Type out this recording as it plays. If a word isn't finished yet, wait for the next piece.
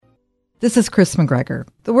This is Chris McGregor.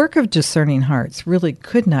 The work of Discerning Hearts really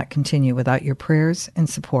could not continue without your prayers and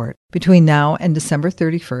support. Between now and December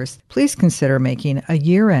 31st, please consider making a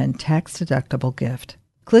year-end tax-deductible gift.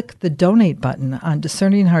 Click the Donate button on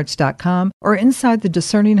discerninghearts.com or inside the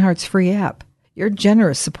Discerning Hearts free app. Your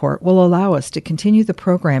generous support will allow us to continue the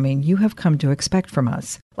programming you have come to expect from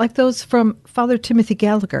us, like those from Father Timothy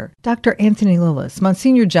Gallagher, Dr. Anthony Lillis,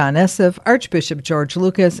 Monsignor John Esseff, Archbishop George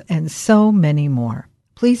Lucas, and so many more.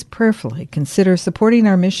 Please prayerfully consider supporting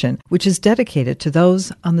our mission, which is dedicated to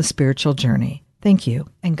those on the spiritual journey. Thank you,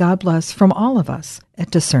 and God bless from all of us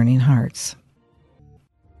at Discerning Hearts.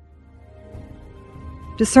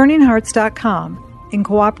 DiscerningHearts.com, in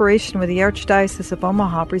cooperation with the Archdiocese of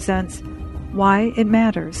Omaha, presents Why It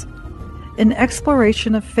Matters, an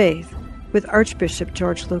exploration of faith with Archbishop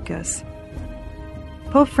George Lucas.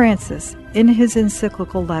 Pope Francis, in his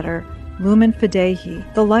encyclical letter, Lumen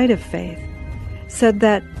Fidei, the Light of Faith, said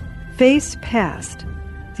that faith's past,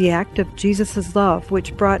 the act of Jesus' love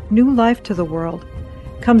which brought new life to the world,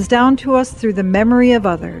 comes down to us through the memory of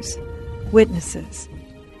others, witnesses,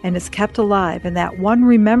 and is kept alive in that one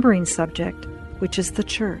remembering subject, which is the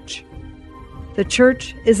Church. The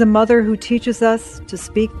Church is a mother who teaches us to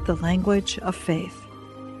speak the language of faith.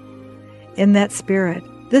 In that spirit,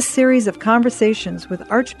 this series of conversations with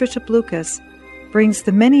Archbishop Lucas brings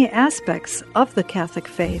the many aspects of the Catholic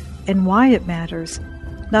faith and why it matters,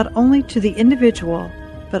 not only to the individual,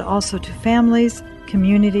 but also to families,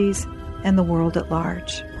 communities, and the world at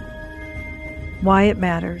large. Why It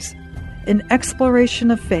Matters, an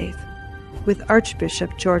exploration of faith with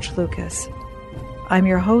Archbishop George Lucas. I'm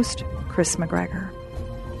your host, Chris McGregor.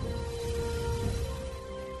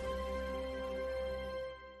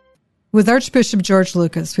 With Archbishop George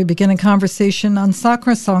Lucas, we begin a conversation on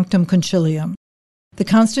Sacra Sanctum Concilium, the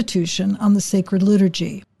Constitution on the Sacred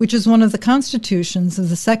Liturgy, which is one of the constitutions of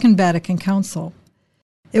the Second Vatican Council.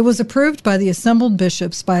 It was approved by the assembled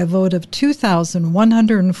bishops by a vote of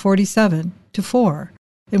 2,147 to 4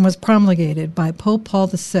 and was promulgated by Pope Paul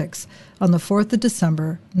VI on the 4th of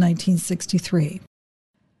December, 1963.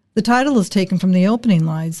 The title is taken from the opening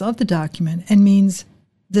lines of the document and means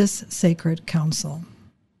this sacred council.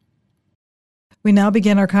 We now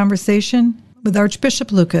begin our conversation with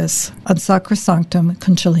Archbishop Lucas on Sacra Sanctum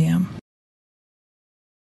Concilium.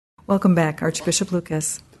 Welcome back, Archbishop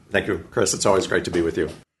Lucas. Thank you, Chris. It's always great to be with you.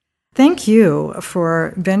 Thank you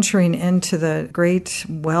for venturing into the great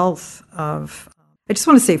wealth of, I just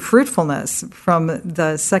want to say, fruitfulness from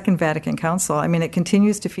the Second Vatican Council. I mean, it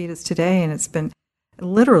continues to feed us today, and it's been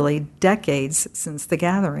literally decades since the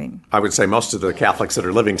gathering. I would say most of the Catholics that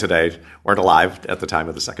are living today weren't alive at the time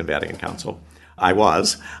of the Second Vatican Council. I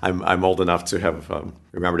was. I'm old enough to have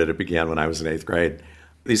remembered it began when I was in 8th grade.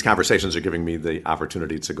 These conversations are giving me the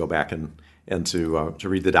opportunity to go back and to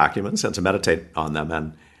read the documents and to meditate on them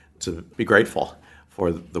and to be grateful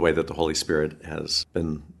for the way that the Holy Spirit has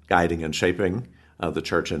been guiding and shaping the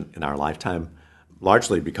Church in our lifetime,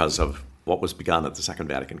 largely because of what was begun at the Second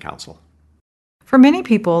Vatican Council. For many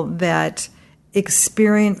people that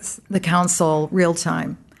experience the Council real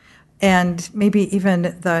time, and maybe even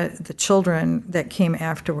the children that came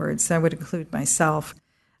afterwards, I would include myself.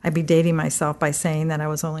 I'd be dating myself by saying that I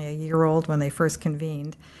was only a year old when they first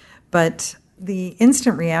convened. But the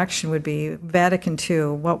instant reaction would be, Vatican II,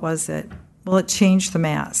 what was it? Well, it changed the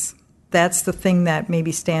Mass. That's the thing that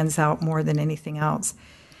maybe stands out more than anything else.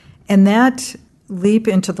 And that leap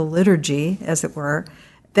into the liturgy, as it were,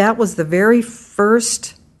 that was the very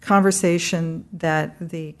first conversation that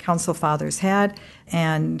the Council Fathers had,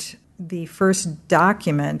 and the first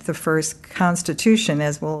document, the first constitution,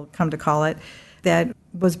 as we'll come to call it, that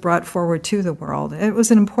was brought forward to the world. It was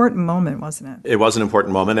an important moment, wasn't it? It was an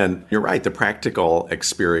important moment, and you're right, the practical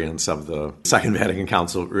experience of the Second Vatican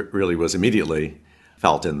Council really was immediately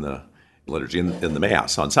felt in the liturgy, in the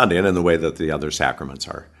Mass on Sunday, and in the way that the other sacraments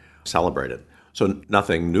are celebrated. So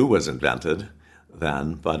nothing new was invented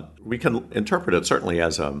then, but we can interpret it certainly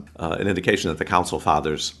as an indication that the Council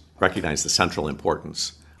Fathers recognized the central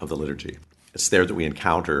importance of the liturgy. It's there that we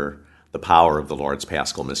encounter the power of the Lord's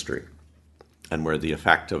Paschal mystery, and where the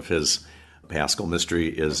effect of his Paschal mystery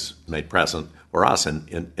is made present for us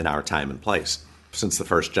in our time and place. Since the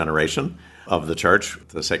first generation of the Church,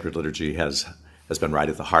 the sacred liturgy has been right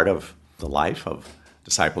at the heart of the life of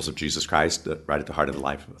disciples of Jesus Christ, right at the heart of the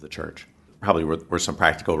life of the Church. Probably were some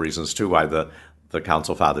practical reasons, too, why the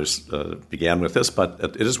Council Fathers began with this, but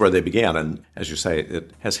it is where they began. And as you say,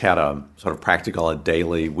 it has had a sort of practical, a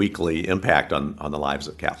daily, weekly impact on the lives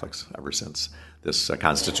of Catholics ever since this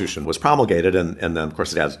Constitution was promulgated. And then, of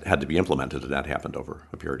course, it had to be implemented, and that happened over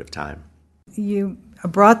a period of time. You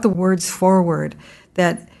brought the words forward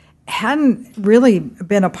that hadn't really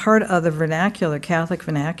been a part of the vernacular, Catholic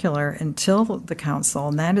vernacular, until the council,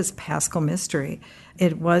 and that is Paschal Mystery.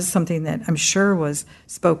 It was something that I'm sure was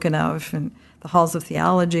spoken of in the halls of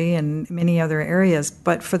theology and many other areas,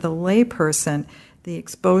 but for the layperson, the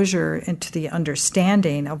exposure into the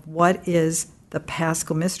understanding of what is the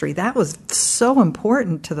Paschal Mystery, that was so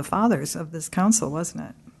important to the fathers of this council, wasn't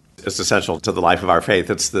it? It's essential to the life of our faith.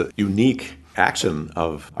 It's the unique action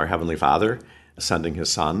of our Heavenly Father sending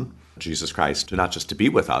His Son, Jesus Christ, to not just to be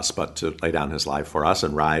with us, but to lay down His life for us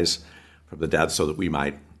and rise from the dead so that we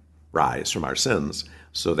might rise from our sins,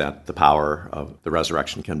 so that the power of the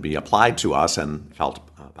resurrection can be applied to us and felt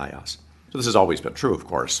by us. So this has always been true, of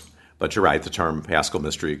course, but you're right, the term Paschal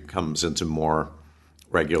Mystery comes into more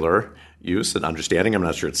regular use and understanding. I'm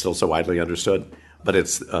not sure it's still so widely understood, but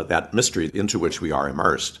it's that mystery into which we are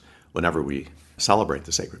immersed whenever we celebrate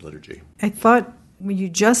the sacred liturgy. I thought what you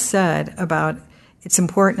just said about it's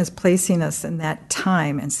important as placing us in that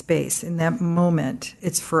time and space, in that moment.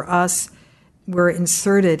 It's for us, we're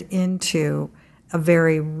inserted into a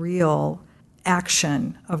very real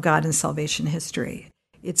action of God in salvation history.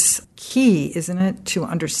 It's key, isn't it, to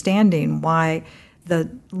understanding why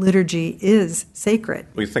the liturgy is sacred.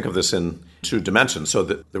 We think of this in two dimensions. So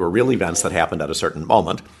that there were real events that happened at a certain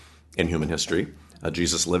moment in human history.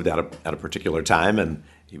 Jesus lived at a particular time, and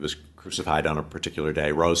He was crucified on a particular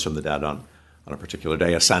day, rose from the dead on a particular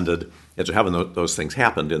day, ascended into heaven. Those things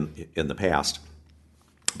happened in the past.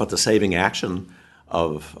 But the saving action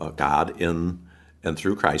of God in and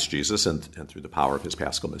through Christ Jesus and through the power of His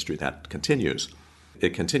Paschal Mystery, that continues.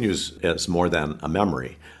 It continues as more than a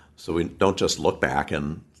memory. So we don't just look back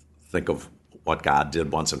and think of what God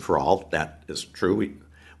did once and for all. That is true.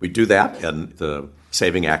 We do that, and the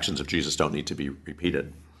saving actions of Jesus don't need to be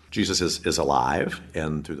repeated. Jesus is alive,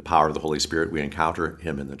 and through the power of the Holy Spirit, we encounter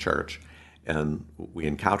Him in the church, and we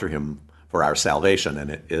encounter Him for our salvation, and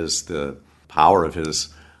it is the power of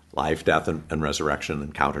His life, death, and resurrection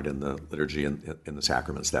encountered in the liturgy and in the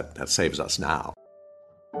sacraments that saves us now.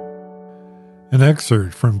 An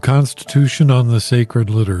excerpt from Constitution on the Sacred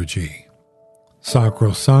Liturgy,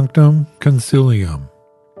 Sacrosanctum Concilium.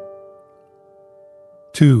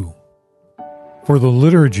 2. For the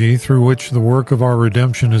liturgy through which the work of our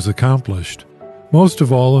redemption is accomplished, most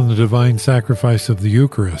of all in the divine sacrifice of the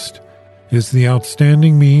Eucharist, is the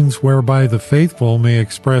outstanding means whereby the faithful may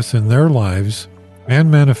express in their lives and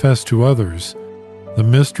manifest to others the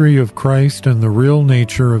mystery of Christ and the real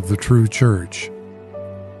nature of the true Church.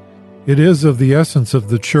 It is of the essence of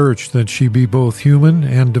the Church that she be both human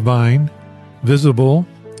and divine, visible,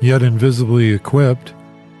 yet invisibly equipped,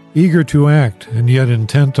 eager to act and yet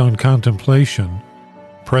intent on contemplation,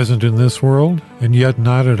 present in this world and yet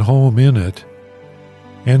not at home in it.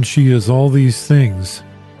 And she is all these things,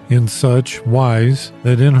 in such wise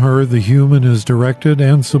that in her the human is directed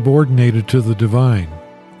and subordinated to the divine,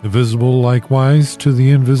 the visible likewise to the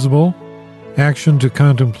invisible, action to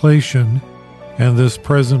contemplation, and this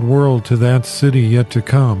present world to that city yet to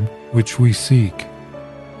come, which we seek.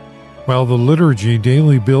 While the liturgy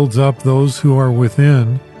daily builds up those who are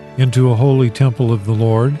within into a holy temple of the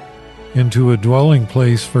Lord, into a dwelling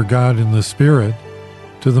place for God in the Spirit,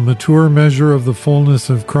 to the mature measure of the fullness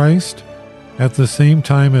of Christ, at the same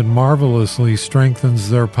time it marvelously strengthens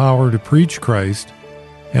their power to preach Christ,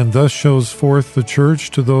 and thus shows forth the Church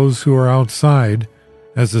to those who are outside,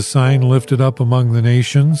 as a sign lifted up among the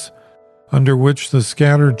nations, under which the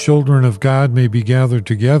scattered children of God may be gathered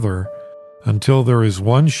together, until there is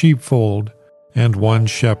one sheepfold and one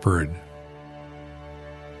shepherd.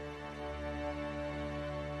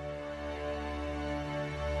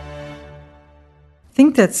 I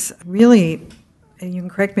think that's really, you can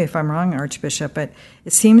correct me if I'm wrong, Archbishop, but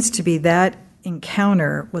it seems to be that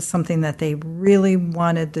encounter was something that they really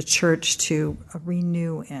wanted the Church to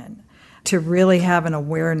renew in, to really have an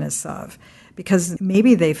awareness of. Because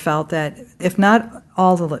maybe they felt that, if not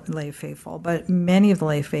all the lay faithful, but many of the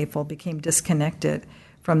lay faithful became disconnected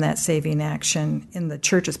from that saving action in the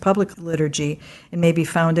Church's public liturgy and maybe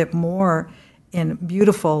found it more in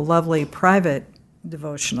beautiful, lovely private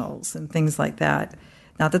devotionals and things like that.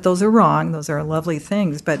 Not that those are wrong, those are lovely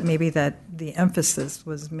things, but maybe that the emphasis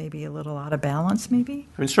was maybe a little out of balance, maybe?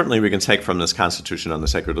 I mean, certainly we can take from this Constitution on the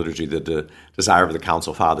Sacred Liturgy the desire of the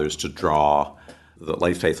Council Fathers to draw the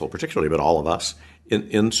lay faithful particularly, but all of us,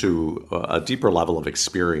 into a deeper level of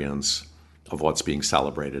experience of what's being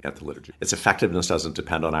celebrated at the liturgy. Its effectiveness doesn't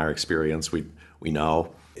depend on our experience, we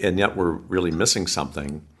know, and yet we're really missing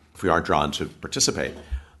something if we aren't drawn to participate.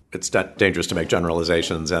 It's dangerous to make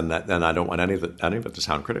generalizations, and I don't want any of it to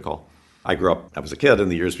sound critical. I was a kid in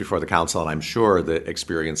the years before the council, and I'm sure the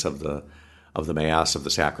experience of the of the Mass, of the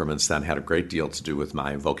sacraments, then had a great deal to do with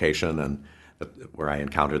my vocation and where I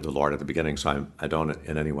encountered the Lord at the beginning. So I don't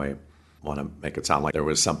in any way want to make it sound like there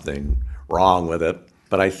was something wrong with it.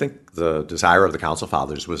 But I think the desire of the Council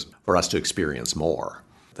Fathers was for us to experience more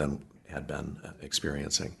than had been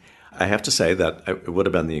experiencing. I have to say that it would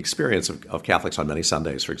have been the experience of Catholics on many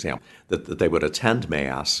Sundays, for example, that they would attend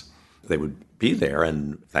Mass, they would be there,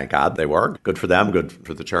 and thank God they were. Good for them, good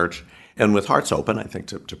for the Church. And with hearts open, I think,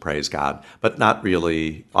 to praise God, but not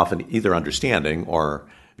really often either understanding or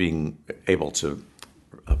being able to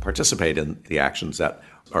participate in the actions that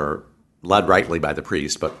are led rightly by the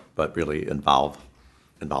priest, but really involve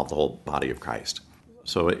the whole body of Christ.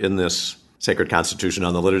 So in this Sacred Constitution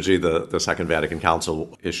on the Liturgy, the Second Vatican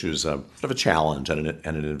Council issues sort of a challenge and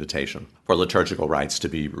an invitation for liturgical rites to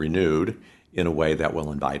be renewed in a way that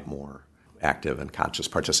will invite more active and conscious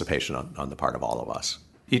participation on the part of all of us,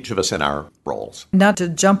 each of us in our roles. Not to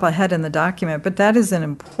jump ahead in the document, but that is an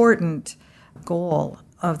important goal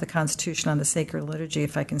of the Constitution on the Sacred Liturgy,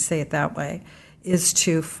 if I can say it that way, is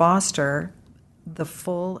to foster the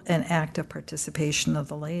full and active participation of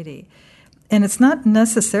the laity. And it's not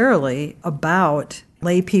necessarily about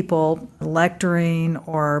lay people lecturing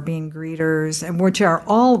or being greeters, and which are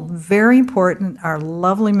all very important, are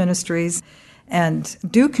lovely ministries, and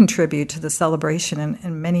do contribute to the celebration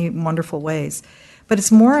in many wonderful ways. But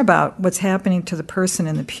it's more about what's happening to the person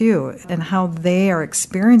in the pew and how they are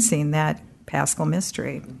experiencing that Paschal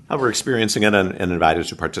mystery. How we're experiencing it and invited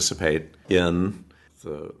to participate in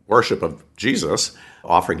the worship of Jesus,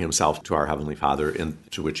 offering himself to our Heavenly Father,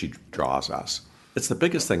 to which he draws us. It's the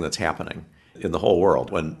biggest thing that's happening in the whole world.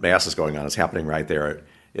 When Mass is going on, it's happening right there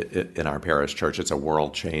in our parish church. It's a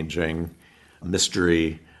world-changing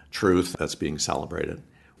mystery, truth that's being celebrated.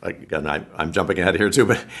 Again, I'm jumping ahead here too,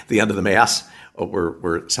 but at the end of the Mass,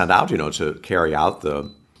 we're sent out, to carry out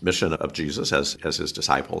the mission of Jesus as his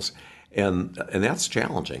disciples. And that's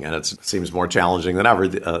challenging, and it seems more challenging than ever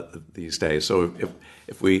these days. So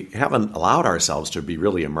if we haven't allowed ourselves to be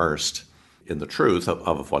really immersed in the truth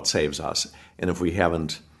of what saves us, and if we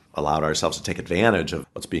haven't allowed ourselves to take advantage of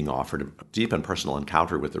what's being offered, a deep and personal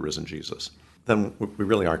encounter with the risen Jesus, then we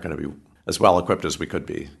really aren't going to be as well equipped as we could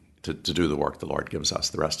be to do the work the Lord gives us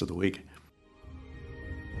the rest of the week.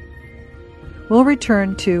 We'll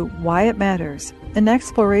return to Why It Matters, an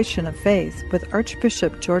exploration of faith with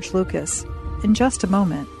Archbishop George Lucas in just a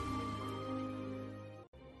moment.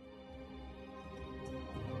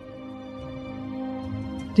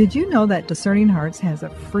 Did you know that Discerning Hearts has a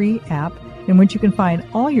free app in which you can find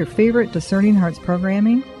all your favorite Discerning Hearts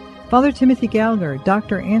programming? Father Timothy Gallagher,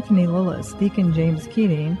 Dr. Anthony Lillis, Deacon James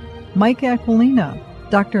Keating, Mike Aquilina,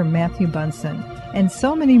 Dr. Matthew Bunson, and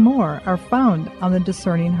so many more are found on the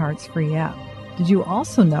Discerning Hearts free app. Did you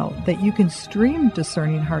also know that you can stream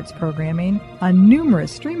Discerning Hearts programming on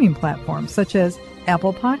numerous streaming platforms such as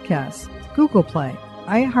Apple Podcasts, Google Play,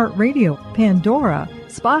 iHeartRadio, Pandora,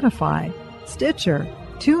 Spotify, Stitcher,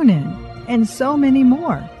 TuneIn, and so many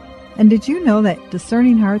more? And did you know that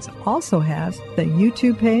Discerning Hearts also has the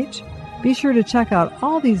YouTube page? Be sure to check out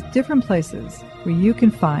all these different places where you can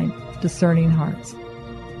find Discerning Hearts.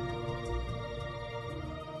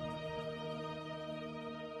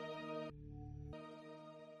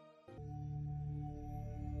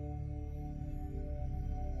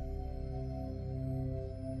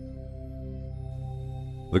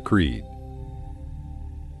 The Creed.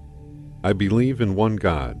 I believe in one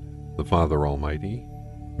God, the Father Almighty,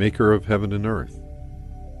 maker of heaven and earth,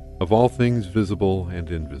 of all things visible and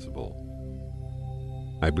invisible.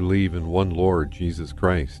 I believe in one Lord Jesus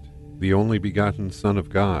Christ, the only begotten Son of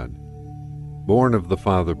God, born of the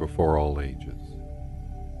Father before all ages.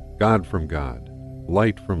 God from God,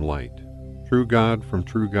 light from light, true God from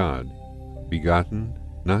true God, begotten,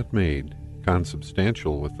 not made,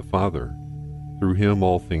 consubstantial with the Father. Through him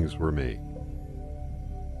all things were made.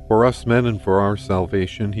 For us men and for our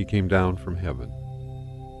salvation he came down from heaven,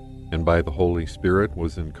 and by the Holy Spirit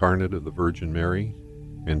was incarnate of the Virgin Mary,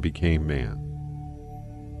 and became man.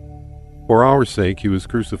 For our sake he was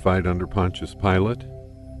crucified under Pontius Pilate.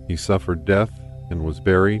 He suffered death and was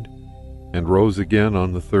buried, and rose again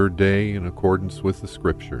on the third day in accordance with the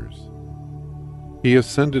Scriptures. He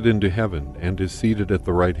ascended into heaven and is seated at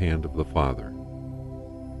the right hand of the Father.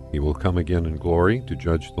 He will come again in glory to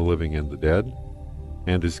judge the living and the dead,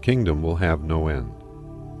 and his kingdom will have no end.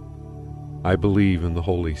 I believe in the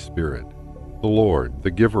Holy Spirit, the Lord,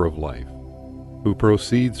 the giver of life, who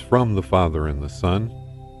proceeds from the Father and the Son,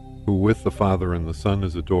 who with the Father and the Son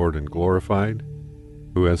is adored and glorified,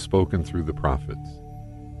 who has spoken through the prophets.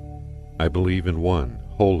 I believe in one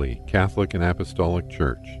holy, Catholic, and Apostolic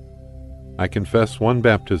Church. I confess one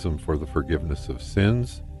baptism for the forgiveness of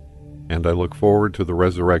sins, and I look forward to the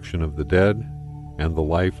resurrection of the dead and the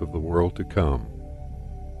life of the world to come.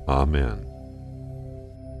 Amen.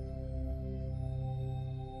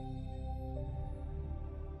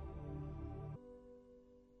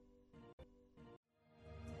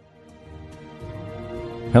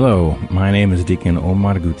 Hello, my name is Deacon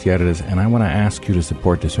Omar Gutierrez, and I want to ask you to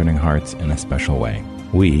support Discerning Hearts in a special way.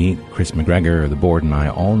 We, Chris McGregor, the board, and I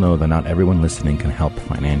all know that not everyone listening can help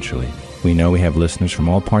financially. We know we have listeners from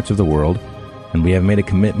all parts of the world, and we have made a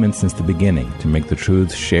commitment since the beginning to make the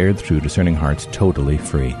truths shared through Discerning Hearts totally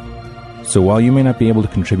free. So while you may not be able to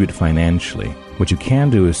contribute financially, what you can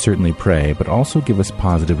do is certainly pray, but also give us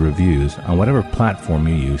positive reviews on whatever platform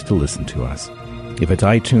you use to listen to us. If it's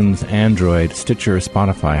iTunes, Android, Stitcher, or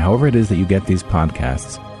Spotify, however it is that you get these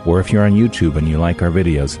podcasts, or if you're on YouTube and you like our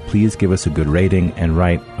videos, please give us a good rating and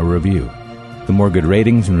write a review. The more good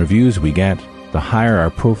ratings and reviews we get, the higher our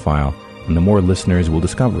profile, and the more listeners will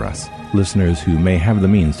discover us, listeners who may have the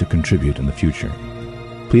means to contribute in the future.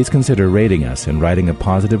 Please consider rating us and writing a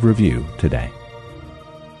positive review today.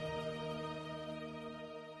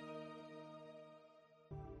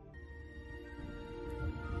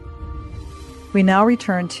 We now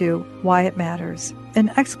return to Why It Matters, an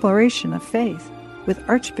exploration of faith with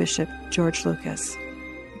Archbishop George Lucas.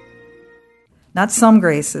 Not some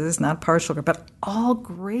graces, not partial, but all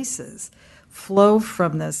graces flow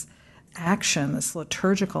from this action, this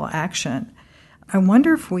liturgical action. I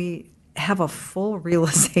wonder if we have a full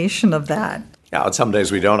realization of that. Yeah, on some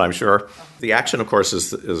days we don't, I'm sure. The action, of course,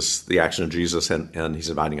 is the action of Jesus, and he's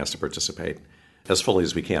inviting us to participate as fully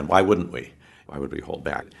as we can. Why wouldn't we? Why would we hold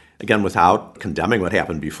back? Again, without condemning what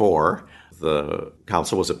happened before, the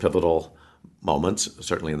council was a pivotal moment,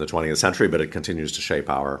 certainly in the 20th century, but it continues to shape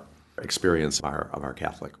our experience of our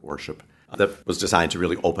Catholic worship. That was designed to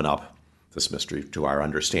really open up this mystery to our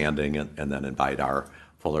understanding and then invite our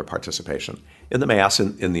fuller participation in the Mass,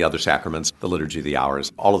 in the other sacraments, the Liturgy of the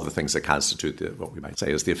Hours, all of the things that constitute what we might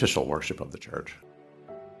say is the official worship of the Church.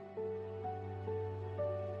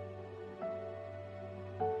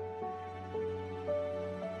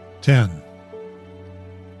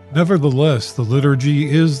 Nevertheless, the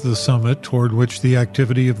liturgy is the summit toward which the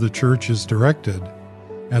activity of the Church is directed.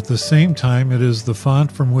 At the same time, it is the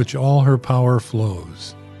font from which all her power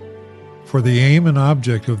flows. For the aim and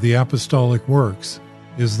object of the apostolic works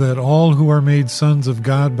is that all who are made sons of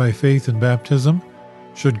God by faith in baptism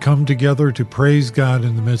should come together to praise God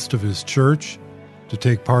in the midst of His Church, to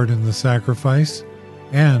take part in the sacrifice,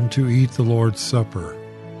 and to eat the Lord's Supper.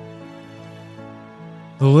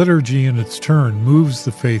 The liturgy in its turn moves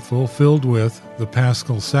the faithful filled with the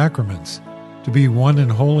Paschal sacraments to be one in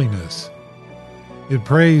holiness. It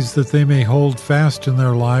prays that they may hold fast in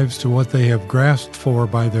their lives to what they have grasped for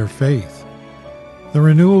by their faith. The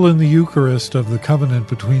renewal in the Eucharist of the covenant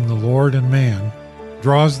between the Lord and man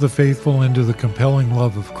draws the faithful into the compelling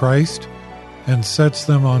love of Christ and sets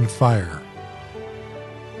them on fire.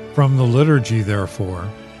 From the liturgy, therefore,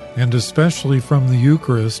 and especially from the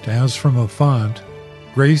Eucharist as from a font,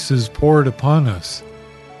 grace is poured upon us,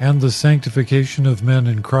 and the sanctification of men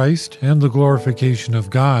in Christ and the glorification of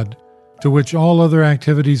God, to which all other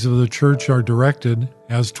activities of the Church are directed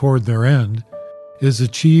as toward their end, is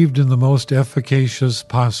achieved in the most efficacious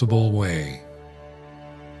possible way.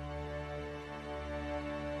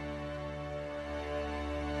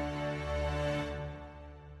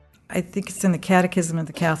 I think it's in the Catechism of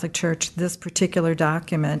the Catholic Church. This particular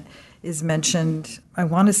document is mentioned, I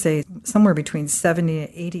want to say, somewhere between 70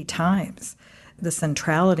 to 80 times. The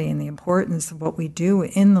centrality and the importance of what we do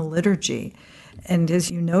in the liturgy. And as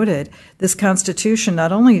you noted, this Constitution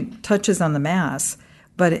not only touches on the Mass,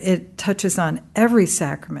 but it touches on every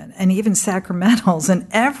sacrament and even sacramentals and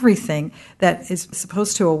everything that is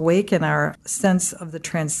supposed to awaken our sense of the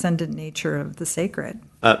transcendent nature of the sacred.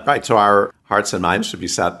 Right, so our hearts and minds should be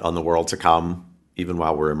set on the world to come, even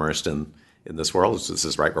while we're immersed in this world. This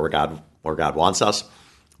is right where God wants us,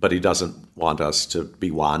 but He doesn't want us to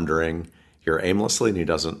be wandering here aimlessly, and He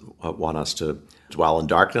doesn't want us to dwell in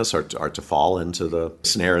darkness or to fall into the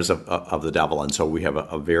snares of the devil. And so we have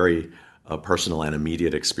a very personal and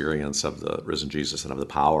immediate experience of the risen Jesus and of the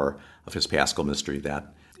power of His Paschal mystery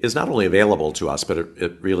that is not only available to us, but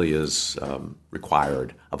it really is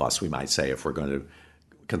required of us, we might say, if we're going to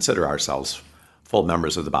consider ourselves full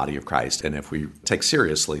members of the body of Christ, and if we take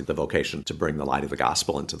seriously the vocation to bring the light of the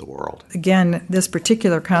gospel into the world. Again, this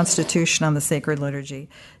particular Constitution on the Sacred Liturgy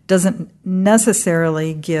doesn't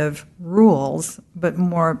necessarily give rules, but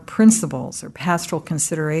more principles or pastoral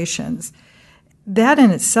considerations. That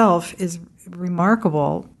in itself is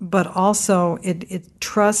remarkable, but also it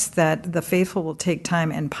trusts that the faithful will take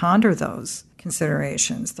time and ponder those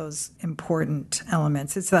considerations, those important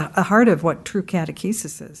elements. It's the heart of what true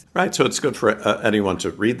catechesis is. Right, so it's good for anyone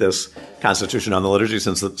to read this Constitution on the Liturgy,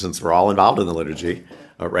 since we're all involved in the liturgy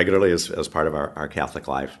regularly as part of our Catholic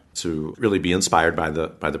life, to really be inspired by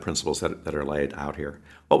the principles that are laid out here.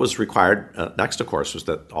 What was required next, of course, was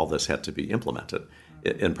that all this had to be implemented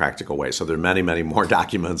in practical ways. So there are many, many more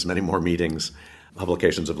documents, many more meetings,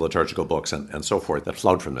 publications of liturgical books, and so forth that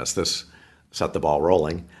flowed from this. This set the ball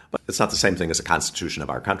rolling. But it's not the same thing as a constitution of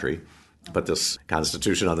our country. But this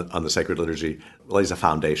constitution on the sacred liturgy lays a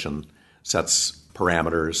foundation, sets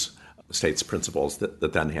parameters, states principles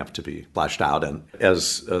that then have to be fleshed out. And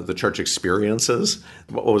as the church experiences,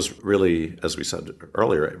 what was really, as we said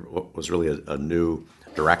earlier, what was really a new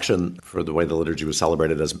direction for the way the liturgy was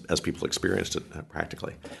celebrated as people experienced it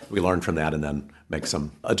practically. We learned from that and then make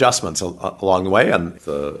some adjustments along the way. And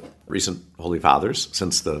the recent Holy Fathers,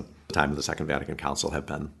 since the time of the Second Vatican Council, have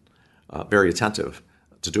been very attentive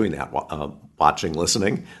to doing that, watching,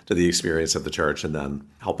 listening to the experience of the church, and then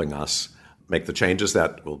helping us make the changes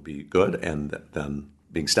that will be good, and then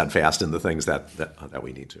being steadfast in the things that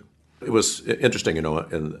we need to. It was interesting,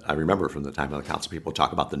 and I remember from the time of the council, people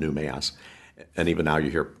talk about the new Mass, and even now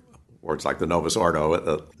you hear words like the Novus Ordo,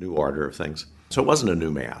 the new order of things. So it wasn't a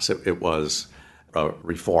new Mass. It was a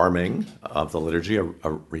reforming of the liturgy, a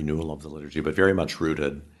renewal of the liturgy, but very much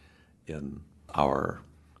rooted in our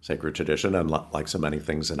sacred tradition. And like so many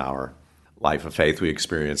things in our life of faith, we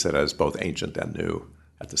experience it as both ancient and new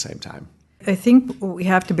at the same time. I think what we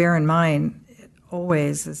have to bear in mind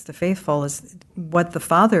always as the faithful is what the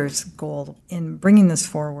Father's goal in bringing this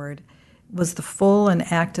forward was the full and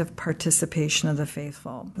active participation of the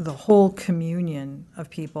faithful, the whole communion of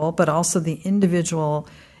people, but also the individual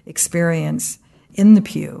experience in the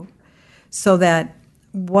pew, so that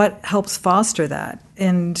what helps foster that,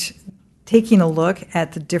 and taking a look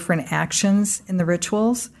at the different actions in the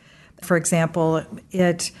rituals. For example,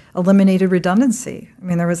 it eliminated redundancy. I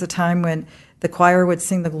mean, there was a time when the choir would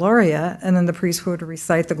sing the Gloria, and then the priest would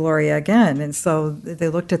recite the Gloria again. And so they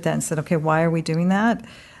looked at that and said, okay, why are we doing that?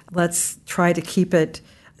 Let's try to keep it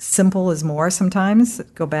simple as more sometimes,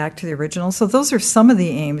 go back to the original. So those are some of the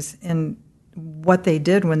aims in what they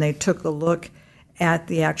did when they took a look at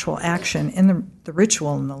the actual action in the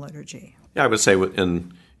ritual in the liturgy. Yeah, I would say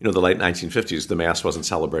in the late 1950s, the Mass wasn't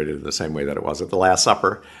celebrated in the same way that it was at the Last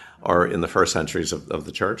Supper or in the first centuries of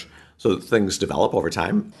the Church. So things develop over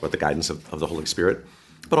time with the guidance of the Holy Spirit,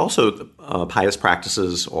 but also pious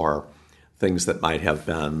practices or things that might have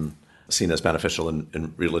been seen as beneficial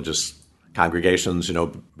in religious congregations,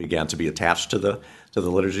 began to be attached to the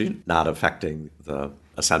liturgy, not affecting the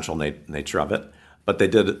essential nature of it. But they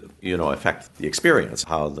did, affect the experience,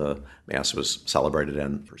 how the Mass was celebrated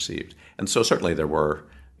and perceived. And so certainly there were,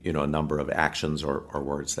 a number of actions or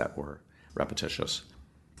words that were repetitious.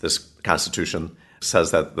 This Constitution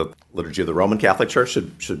says that the liturgy of the Roman Catholic Church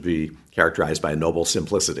should be characterized by a noble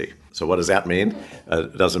simplicity. So what does that mean?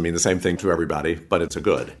 It doesn't mean the same thing to everybody, but it's a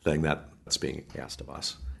good thing that's being asked of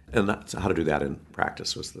us. And how to do that in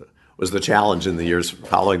practice was the challenge in the years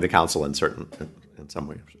following the council, and in some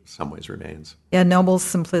ways remains. Yeah, noble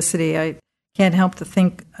simplicity. I can't help to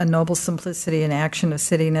think a noble simplicity in action of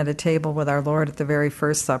sitting at a table with our Lord at the very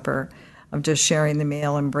first supper, of just sharing the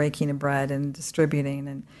meal and breaking the bread and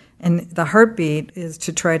distributing. And the heartbeat is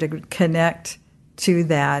to try to connect to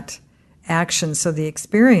that action, so the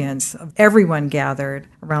experience of everyone gathered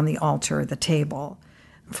around the altar, the table,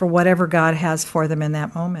 for whatever God has for them in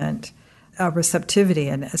that moment, a receptivity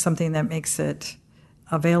and something that makes it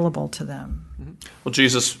available to them. Mm-hmm. Well,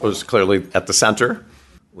 Jesus was clearly at the center,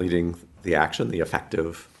 leading the action, the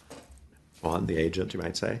effective one, the agent, you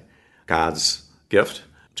might say, God's gift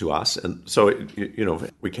to us. And so,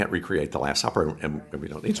 we can't recreate the Last Supper, and we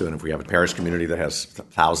don't need to. And if we have a parish community that has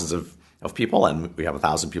thousands of people, and we have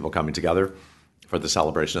 1,000 people coming together for the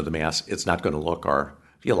celebration of the Mass, it's not going to look or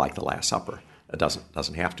feel like the Last Supper. It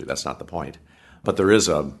doesn't have to. That's not the point. But there is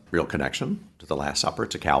a real connection to the Last Supper,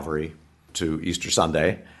 to Calvary, to Easter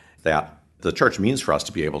Sunday, that the Church means for us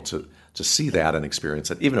to be able to see that and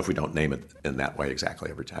experience it, even if we don't name it in that way exactly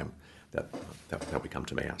every time that we come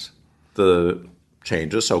to Mass. The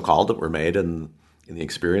changes, so-called, that were made in the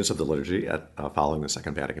experience of the liturgy following the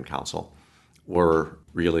Second Vatican Council were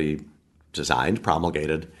really designed,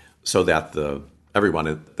 promulgated, so that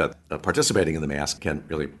everyone that participating in the Mass can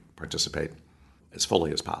really participate as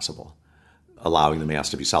fully as possible, allowing the Mass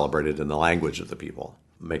to be celebrated in the language of the people,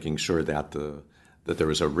 making sure that there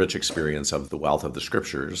was a rich experience of the wealth of the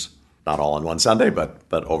Scriptures, not all on one Sunday, but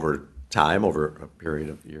over time, over a period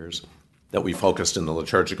of years, that we focused in the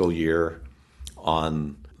liturgical year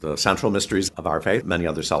on the central mysteries of our faith, many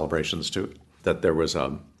other celebrations too, that there was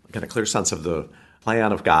a kind of clear sense of the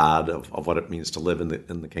plan of God, of what it means to live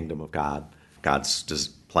in the kingdom of God, God's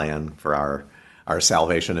plan for our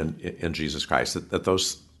salvation in Jesus Christ, that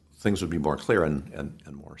those things would be more clear and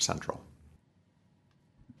more central.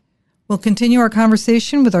 We'll continue our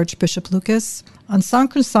conversation with Archbishop Lucas on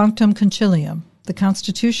Sacrosanctum Concilium, the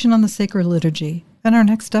Constitution on the Sacred Liturgy, in our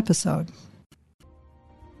next episode.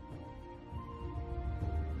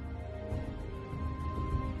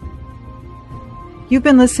 You've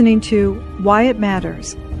been listening to Why It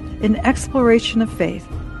Matters, an exploration of faith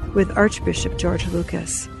with Archbishop George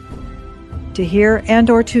Lucas. To hear and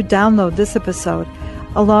or to download this episode,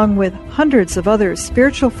 along with hundreds of other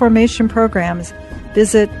spiritual formation programs,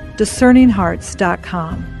 visit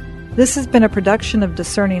discerninghearts.com. This has been a production of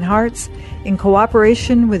Discerning Hearts in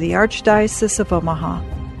cooperation with the Archdiocese of Omaha.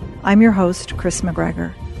 I'm your host, Chris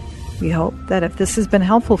McGregor. We hope that if this has been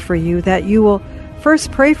helpful for you, that you will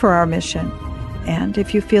first pray for our mission, and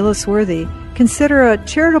if you feel us worthy, consider a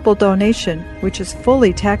charitable donation, which is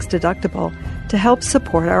fully tax-deductible, to help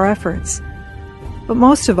support our efforts. But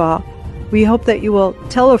most of all, we hope that you will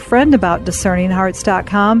tell a friend about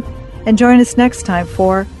discerninghearts.com and join us next time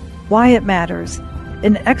for Why It Matters,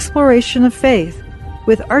 an exploration of faith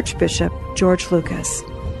with Archbishop George Lucas.